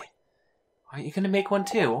only. Aren't you gonna make one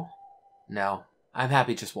too? No, I'm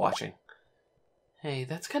happy just watching. Hey,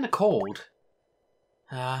 that's kinda cold.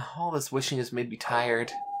 All this wishing has made me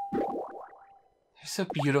tired. They're so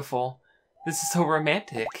beautiful. This is so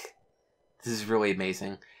romantic. This is really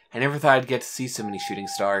amazing. I never thought I'd get to see so many shooting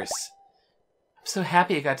stars. I'm so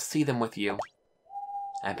happy I got to see them with you.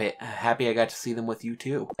 I'm happy I got to see them with you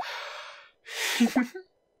too.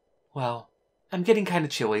 Well, I'm getting kind of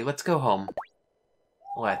chilly. Let's go home.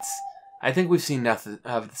 Let's. I think we've seen enough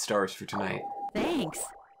of the stars for tonight. Thanks.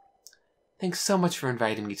 Thanks so much for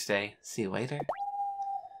inviting me today. See you later.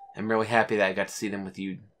 I'm really happy that I got to see them with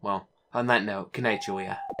you. Well, on that note, good night,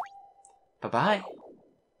 Julia. Bye-bye.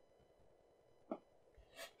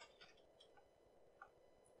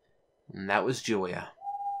 And that was Julia.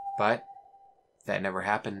 But that never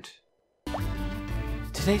happened.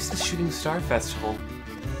 Today's the Shooting Star Festival.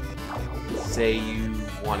 Say you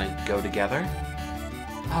want to go together?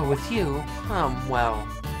 Oh, with you? Well...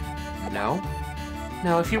 No?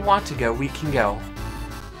 No, if you want to go, we can go.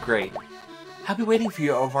 Great. I'll be waiting for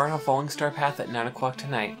you over on a Falling Star Path at 9 o'clock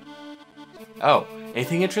tonight. Oh,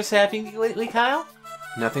 anything interesting happening lately, Kyle?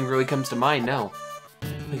 Nothing really comes to mind, no.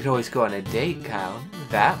 We could always go on a date, Kyle.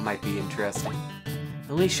 That might be interesting.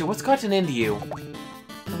 Alicia, what's gotten into you?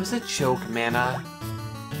 It was a joke, Mana.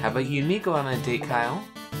 How about you and me go on a date, Kyle?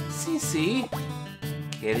 See?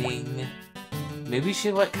 Kidding. Maybe we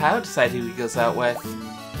should let Kyle decide who he goes out with.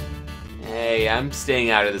 Hey, I'm staying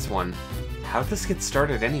out of this one. How'd this get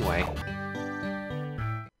started anyway?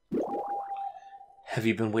 Have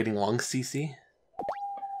you been waiting long, Cece?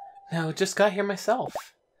 No, just got here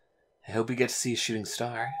myself. I hope we get to see a shooting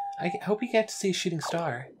star.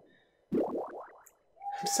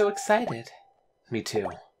 I'm so excited. Me too.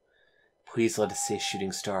 Please let us see a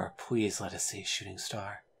shooting star. Please let us see a shooting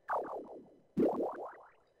star.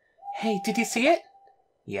 Hey, did you see it?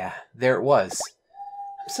 Yeah, there it was.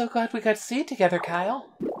 I'm so glad we got to see it together, Kyle.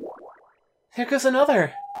 There goes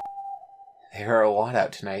another. There are a lot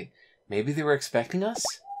out tonight. Maybe they were expecting us?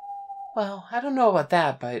 Well, I don't know about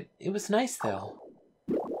that, but it was nice, though.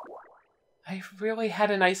 I really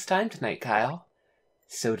had a nice time tonight, Kyle.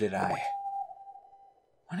 So did I.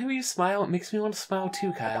 Whenever you smile, it makes me want to smile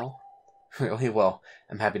too, Kyle. Really? Well,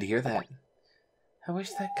 I'm happy to hear that. I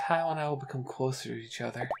wish that Kyle and I will become closer to each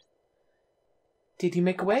other. Did you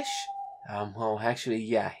make a wish? Well, actually,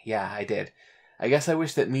 yeah, I did. I guess I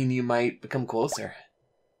wish that me and you might become closer.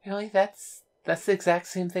 Really? That's the exact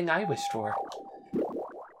same thing I wished for.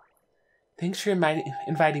 Thanks for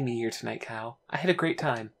inviting me here tonight, Kyle. I had a great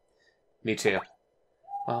time. Me too.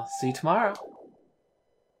 Well, see you tomorrow.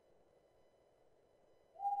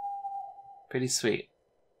 Pretty sweet.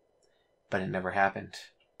 But it never happened.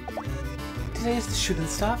 Today is the Shooting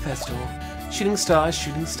Star Festival. Shooting stars,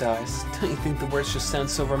 shooting stars. Don't you think the words just sound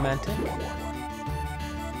so romantic?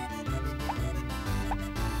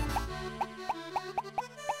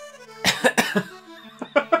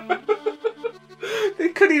 They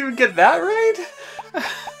couldn't even get that right?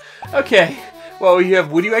 Okay. Well, you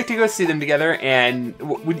have Would You Like to Go See Them Together, and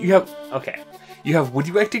would you have... Okay. You have Would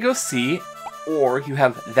You Like to Go See, or you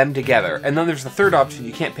have Them Together. And then there's the third option.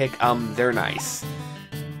 You can't pick, They're Nice.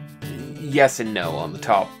 Yes and no on the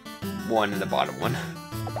top one and the bottom one.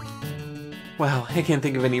 Well, I can't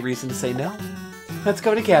think of any reason to say no. Let's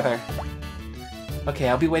go together. Okay,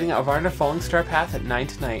 I'll be waiting at Varna Falling Star Path at 9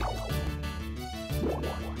 tonight.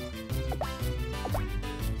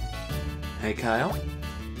 Hey, Kyle?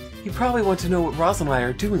 You probably want to know what Roz and I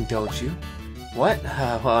are doing, don't you? What?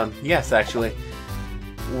 Yes, actually.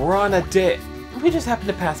 We're on a date. We just happened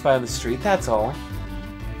to pass by on the street, that's all.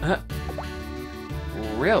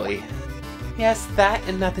 Really? Yes, that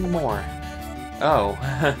and nothing more. Oh.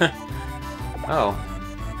 Oh.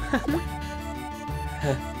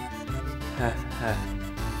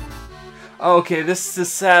 Okay, this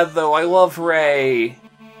is sad though. I love Ray.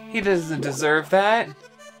 He doesn't deserve that.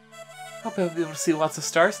 Hope I'll be able to see lots of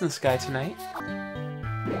stars in the sky tonight.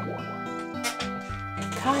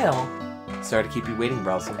 Kyle! Sorry to keep you waiting,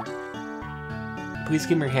 Rosalind. Please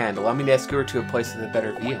give me your hand. Allow me to escort to a place with a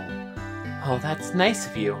better view. Oh, that's nice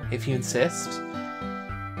of you, if you insist.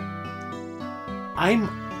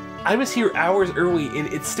 I was here hours early,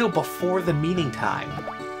 and it's still before the meeting time.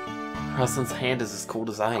 Rosalind's hand is as cold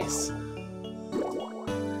as ice.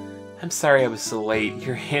 I'm sorry I was so late.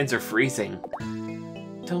 Your hands are freezing.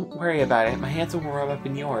 Don't worry about it. My hands will warm up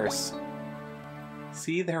in yours.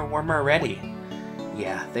 See, they're warmer already.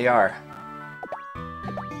 Yeah, they are.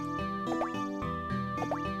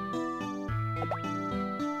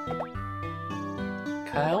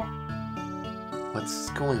 Kyle? What's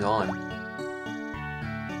going on?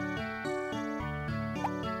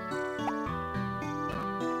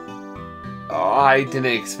 Oh, I didn't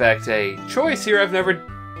expect a choice here. I've never...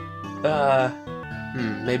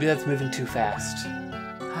 maybe that's moving too fast.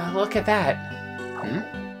 Look at that.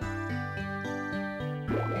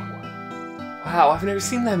 Wow, I've never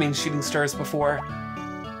seen that many shooting stars before.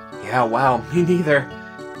 Yeah, wow, me neither.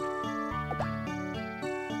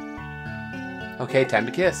 Okay, time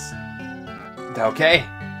to kiss. Okay.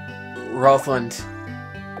 Rosalind.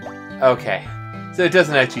 Okay. So it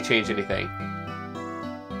doesn't actually change anything.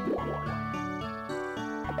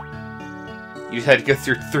 You just had to go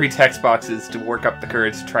through 3 text boxes to work up the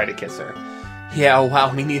courage to try to kiss her. Yeah, oh wow,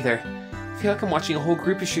 me neither. I feel like I'm watching a whole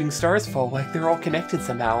group of shooting stars fall, like they're all connected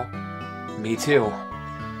somehow. Me too.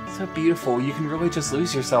 So beautiful, you can really just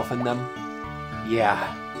lose yourself in them. Yeah.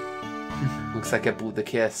 Looks like I blew the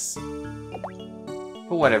kiss.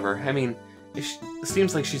 But whatever, I mean, it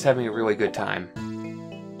seems like she's having a really good time.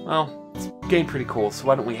 Well, it's getting pretty cool, so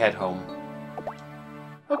why don't we head home?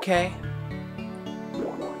 Okay.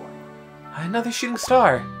 Another shooting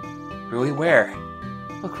star. Really, where?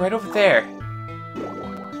 Look, right over there.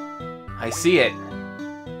 I see it.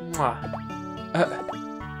 Mwah.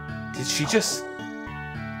 Did she just...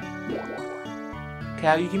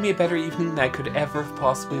 Cal, you give me a better evening than I could ever have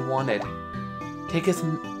possibly wanted. Take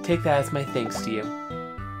that as my thanks to you.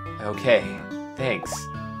 Okay, thanks.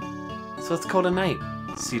 So let's call it a night.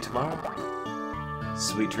 See you tomorrow.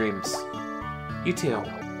 Sweet dreams. You too.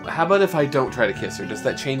 How about if I don't try to kiss her? Does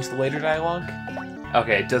that change the later dialogue?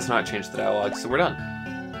 Okay, it does not change the dialogue, so we're done.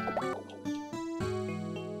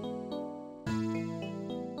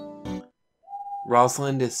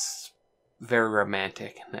 Rosalind is very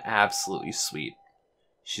romantic and absolutely sweet.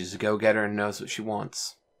 She's a go-getter and knows what she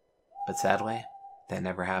wants. But sadly, that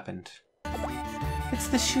never happened. It's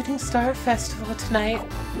the Shooting Star Festival tonight.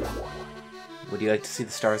 Would you like to see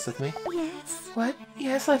the stars with me? Yes. What?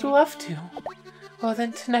 Yes, I'd love to. Well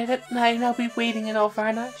then, tonight at 9 I'll be waiting in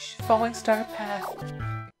Alvarna, following Star Path.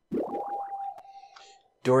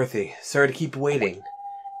 Dorothy, sorry to keep waiting.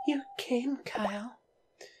 You came, Kyle.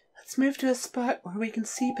 Let's move to a spot where we can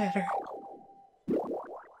see better.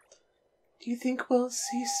 Do you think we'll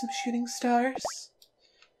see some shooting stars?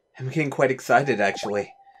 I'm getting quite excited,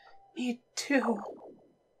 actually. Me too.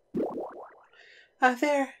 Ah,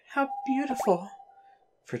 there. How beautiful.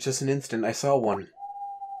 For just an instant, I saw one.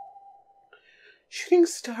 Shooting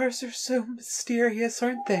stars are so mysterious,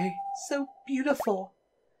 aren't they? So beautiful.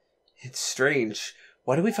 It's strange.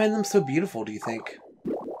 Why do we find them so beautiful, do you think?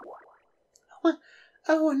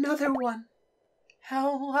 Oh, another one.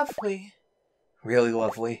 How lovely. Really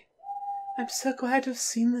lovely. I'm so glad to have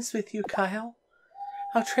seen this with you, Kyle.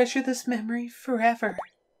 I'll treasure this memory forever.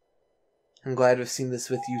 I'm glad to have seen this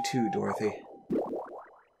with you too, Dorothy.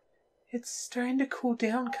 It's starting to cool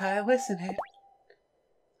down, Kyle, isn't it?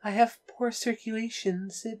 I have poor circulation.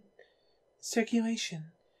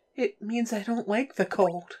 It means I don't like the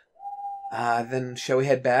cold. Then shall we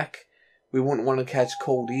head back? We wouldn't want to catch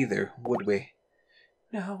cold either, would we?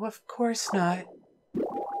 No, of course not.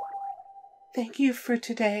 Thank you for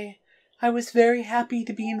today. I was very happy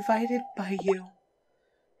to be invited by you.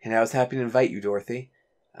 And I was happy to invite you, Dorothy.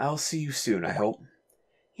 I'll see you soon, I hope.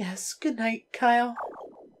 Yes, good night, Kyle.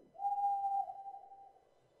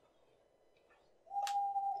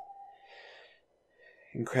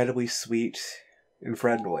 Incredibly sweet and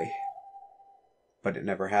friendly. But it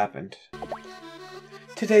never happened.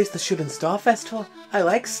 Today's the Shooting Star Festival. I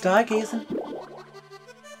like stargazing.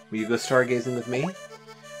 Will you go stargazing with me?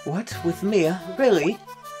 What? With me? Really?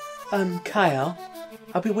 Kyle,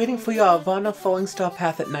 I'll be waiting for you at Alvarna Falling Star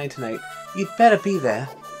Path at 9 tonight. You'd better be there.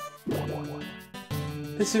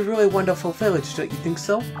 This is a really wonderful village, don't you think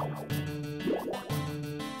so?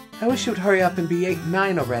 I wish you would hurry up and be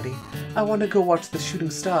 8-9 already. I want to go watch the shooting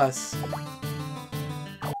stars.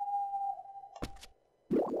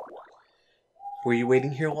 Were you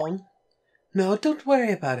waiting here long? No, don't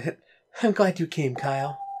worry about it. I'm glad you came,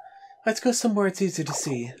 Kyle. Let's go somewhere it's easier to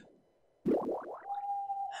see.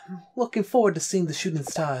 I'm looking forward to seeing the shooting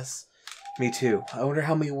stars. Me too. I wonder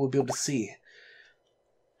how many we'll be able to see.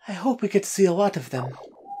 I hope we get to see a lot of them.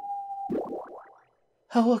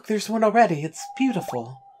 Oh look, there's one already. It's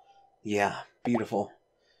beautiful. Yeah, beautiful.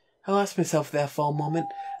 I lost myself there for a moment.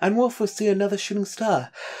 And Wolf will see another shooting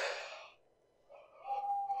star.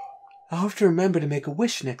 I'll have to remember to make a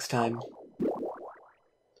wish next time.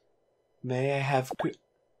 May I have...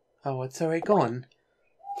 Oh, it's already gone.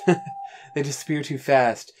 They disappear too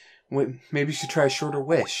fast. Maybe you should try a shorter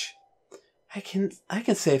wish. I can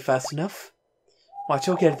say it fast enough. Watch,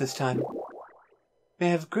 I'll get it this time. May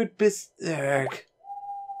I have good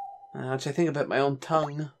Ouch, I think about my own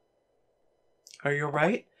tongue. Are you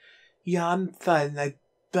alright? Yeah, I'm fine. But I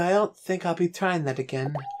don't think I'll be trying that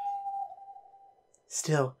again.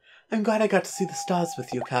 Still, I'm glad I got to see the stars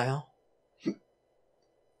with you, Kyle.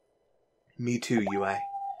 Me too, UI.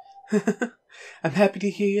 I'm happy to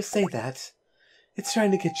hear you say that. It's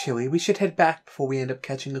starting to get chilly. We should head back before we end up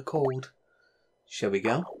catching a cold. Shall we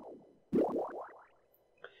go?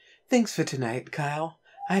 Thanks for tonight, Kyle.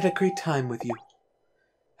 I had a great time with you.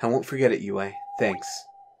 I won't forget it, UI. Thanks.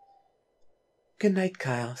 Good night,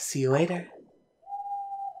 Kyle. See you later.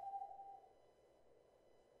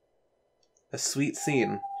 A sweet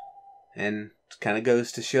scene. And kind of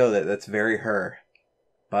goes to show that that's very her.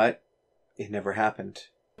 But it never happened.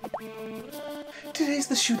 Today's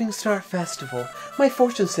the Shooting Star Festival. My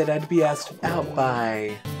fortune said I'd be asked out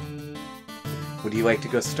by... Would you like to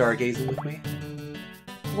go stargazing with me?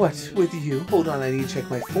 What, with you? Hold on, I need to check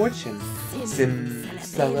my fortune. Sim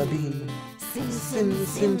Salabim. Sim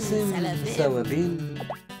Salabim.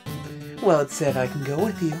 Well, it said I can go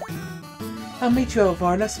with you. I'll meet you at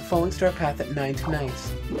Varna's Falling Star Path at 9 tonight.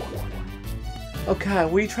 Oh, Kyle,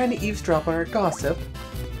 were you trying to eavesdrop on our gossip?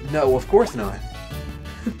 No, of course not.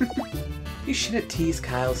 You shouldn't tease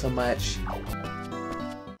Kyle so much.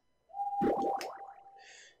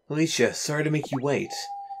 Alicia, sorry to make you wait.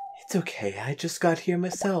 It's okay, I just got here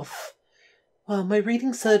myself. Well, my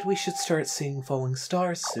reading said we should start seeing falling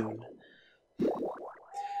stars soon.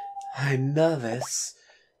 I'm nervous.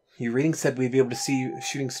 Your reading said we'd be able to see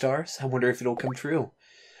shooting stars? I wonder if it'll come true.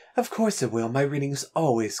 Of course it will, my readings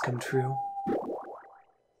always come true.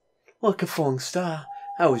 Look, a falling star.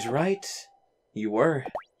 I was right. You were.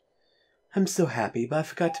 I'm so happy, but I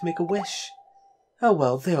forgot to make a wish. Oh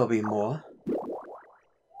well, there'll be more.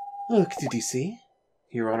 Look, did you see?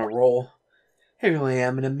 You're on a roll. I really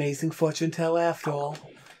am an amazing fortune teller after all.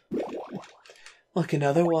 Look,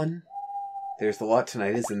 another one. There's a lot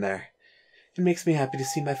tonight, isn't there? It makes me happy to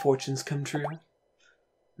see my fortunes come true.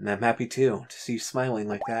 And I'm happy too, to see you smiling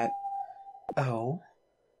like that. Oh,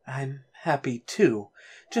 I'm happy too,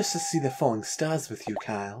 just to see the falling stars with you,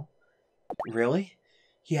 Kyle. Really?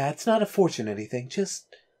 Yeah, it's not a fortune anything, just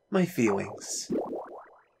my feelings.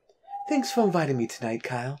 Thanks for inviting me tonight,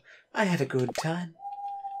 Kyle. I had a good time.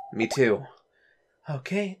 Me too.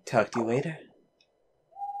 Okay, talk to you later.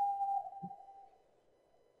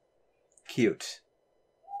 Cute.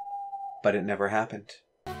 But it never happened.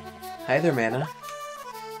 Hi there, Mana.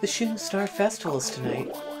 The Shooting Star Festival is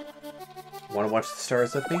tonight. Want to watch the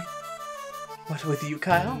stars with me? What, with you,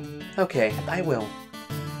 Kyle? Okay, I will.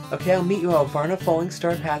 Okay, I'll meet you at Varna Falling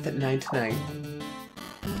Star Path at 9 tonight.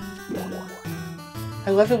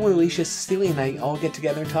 I love it when Alicia, Cecilia, and I all get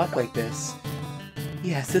together and talk like this.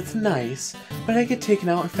 Yes, it's nice, but I get taken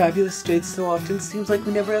out on fabulous dates so often it seems like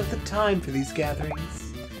we never have the time for these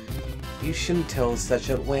gatherings. You shouldn't tell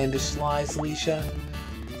such outlandish lies, Alicia.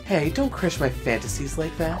 Hey, don't crush my fantasies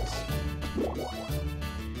like that.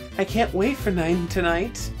 I can't wait for 9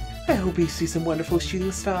 tonight. I hope you see some wonderful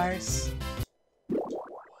shooting stars.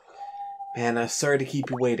 Man, sorry to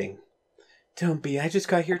keep you waiting. Don't be, I just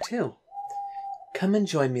got here too. Come and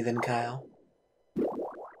join me then, Kyle.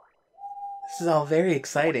 This is all very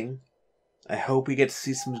exciting. I hope we get to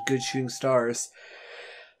see some good shooting stars.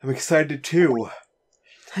 I'm excited too.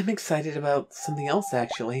 I'm excited about something else,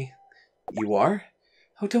 actually. You are?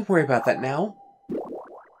 Oh, don't worry about that now.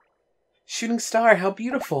 Shooting star, how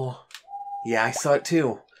beautiful. Yeah, I saw it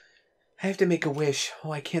too. I have to make a wish.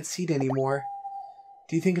 Oh, I can't see it anymore.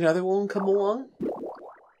 Do you think another one will come along? I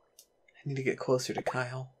need to get closer to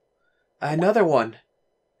Kyle. Another one!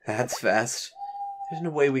 That's fast. There's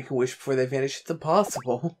no way we can wish before they vanish. It's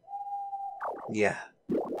impossible. Yeah.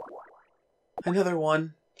 Another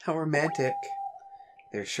one. How romantic.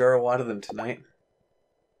 There's sure a lot of them tonight.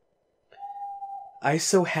 I'm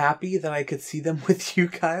so happy that I could see them with you,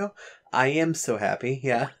 Kyle. I am so happy,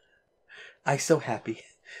 yeah. I'm so happy.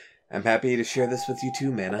 I'm happy to share this with you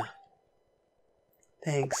too, Mana.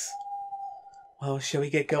 Thanks. Well, shall we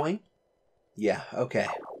get going? Yeah, okay.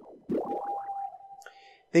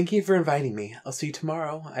 Thank you for inviting me. I'll see you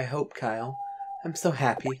tomorrow, I hope, Kyle. I'm so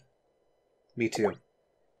happy. Me too.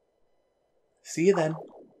 See you then.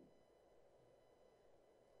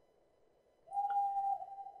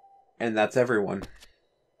 And that's everyone.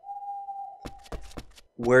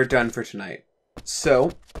 We're done for tonight.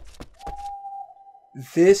 So,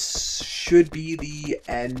 this should be the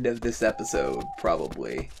end of this episode,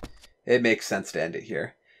 probably. It makes sense to end it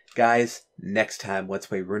here. Guys, next time, let's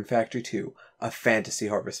play Rune Factory 2, A Fantasy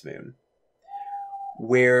Harvest Moon.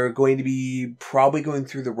 We're going to be probably going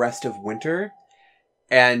through the rest of winter,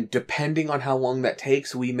 and depending on how long that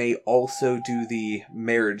takes, we may also do the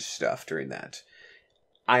marriage stuff during that.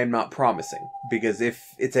 I am not promising, because if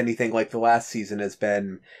it's anything like the last season has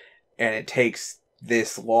been, and it takes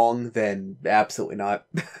this long, then absolutely not.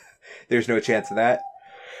 There's no chance of that.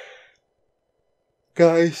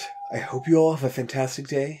 Guys, I hope you all have a fantastic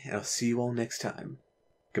day, and I'll see you all next time.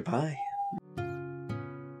 Goodbye.